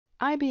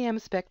IBM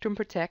Spectrum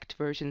Protect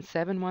version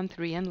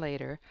 7.1.3 and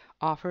later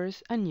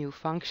offers a new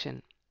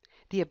function,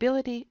 the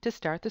ability to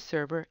start the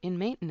server in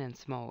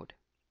maintenance mode.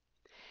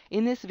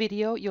 In this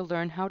video, you'll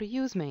learn how to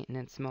use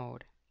maintenance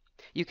mode.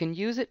 You can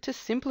use it to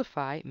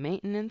simplify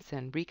maintenance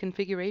and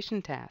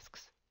reconfiguration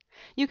tasks.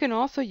 You can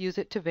also use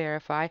it to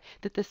verify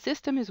that the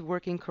system is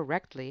working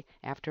correctly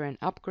after an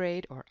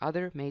upgrade or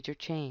other major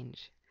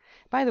change.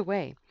 By the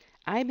way,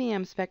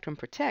 IBM Spectrum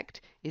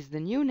Protect is the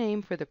new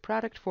name for the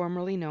product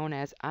formerly known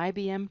as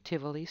IBM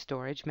Tivoli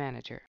Storage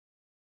Manager.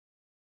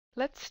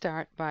 Let's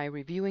start by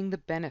reviewing the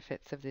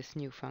benefits of this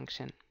new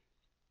function.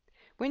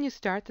 When you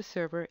start the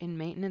server in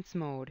maintenance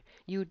mode,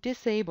 you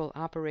disable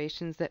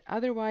operations that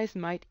otherwise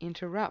might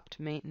interrupt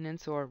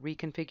maintenance or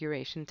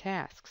reconfiguration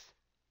tasks.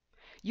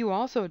 You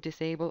also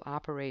disable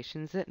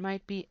operations that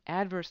might be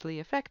adversely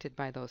affected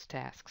by those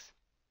tasks.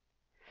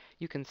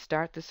 You can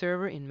start the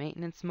server in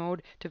maintenance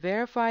mode to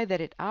verify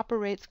that it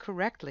operates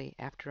correctly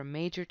after a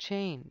major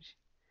change.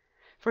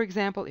 For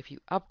example, if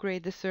you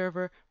upgrade the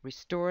server,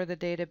 restore the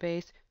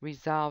database,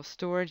 resolve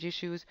storage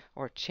issues,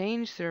 or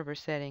change server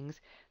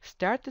settings,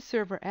 start the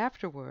server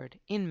afterward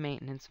in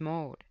maintenance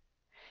mode.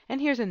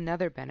 And here's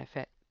another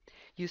benefit.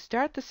 You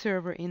start the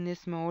server in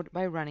this mode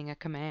by running a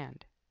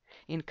command.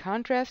 In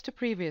contrast to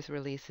previous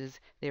releases,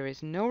 there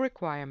is no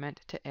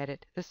requirement to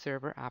edit the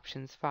server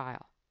options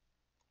file.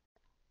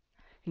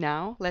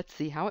 Now let's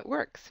see how it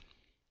works.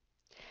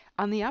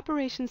 On the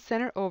Operations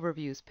Center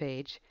Overviews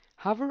page,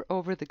 hover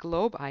over the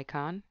globe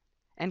icon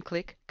and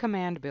click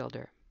Command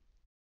Builder.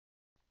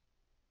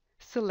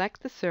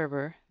 Select the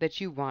server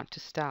that you want to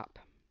stop.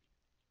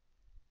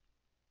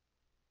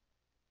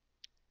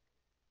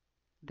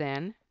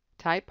 Then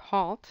type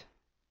HALT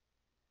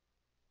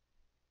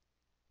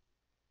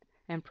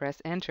and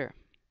press Enter.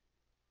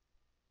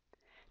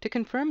 To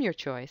confirm your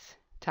choice,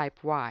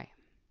 type Y.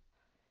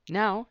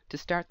 Now, to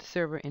start the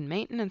server in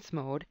maintenance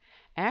mode,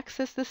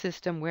 access the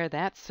system where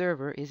that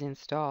server is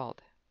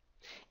installed.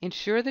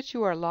 Ensure that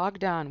you are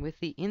logged on with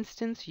the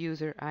instance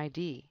user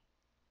ID.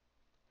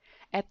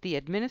 At the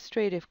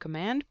administrative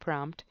command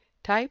prompt,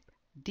 type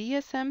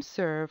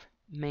dsmserv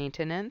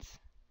maintenance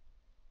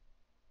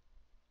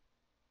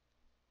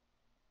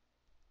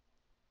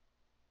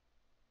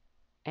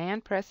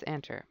and press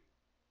Enter.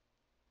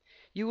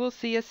 You will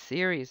see a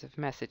series of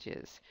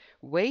messages.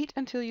 Wait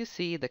until you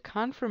see the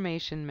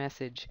confirmation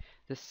message,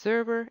 the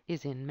server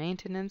is in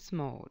maintenance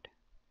mode.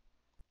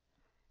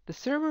 The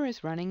server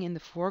is running in the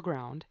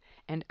foreground,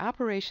 and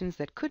operations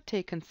that could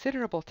take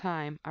considerable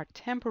time are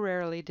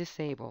temporarily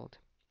disabled.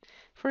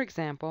 For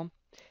example,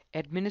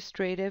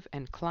 administrative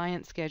and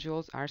client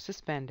schedules are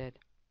suspended.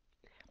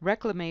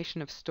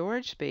 Reclamation of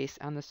storage space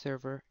on the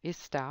server is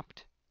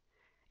stopped.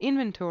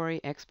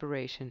 Inventory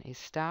expiration is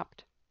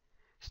stopped.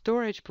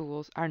 Storage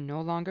pools are no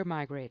longer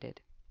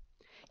migrated.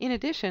 In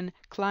addition,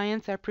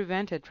 clients are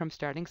prevented from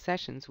starting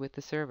sessions with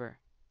the server.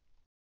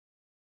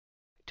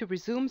 To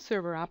resume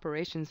server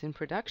operations in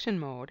production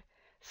mode,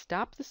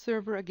 stop the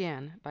server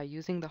again by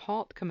using the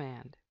HALT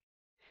command.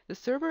 The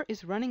server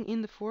is running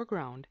in the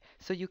foreground,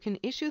 so you can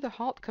issue the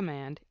HALT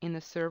command in the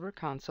Server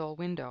Console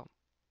window.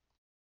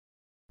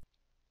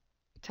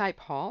 Type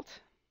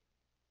HALT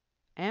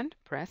and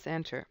press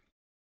Enter.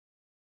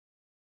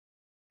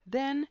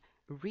 Then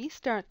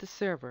restart the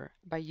server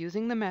by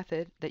using the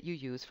method that you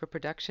use for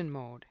production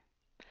mode.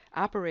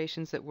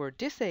 Operations that were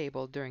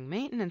disabled during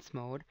maintenance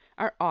mode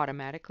are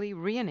automatically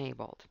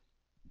re-enabled.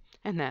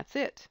 And that's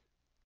it.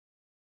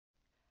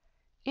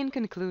 In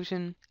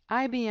conclusion,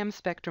 IBM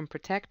Spectrum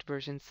Protect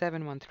version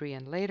 7.1.3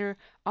 and later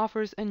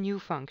offers a new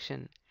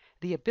function,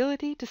 the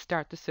ability to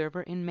start the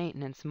server in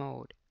maintenance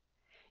mode.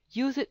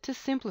 Use it to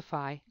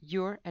simplify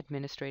your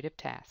administrative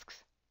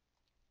tasks.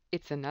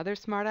 It's another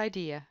smart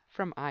idea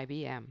from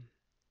IBM.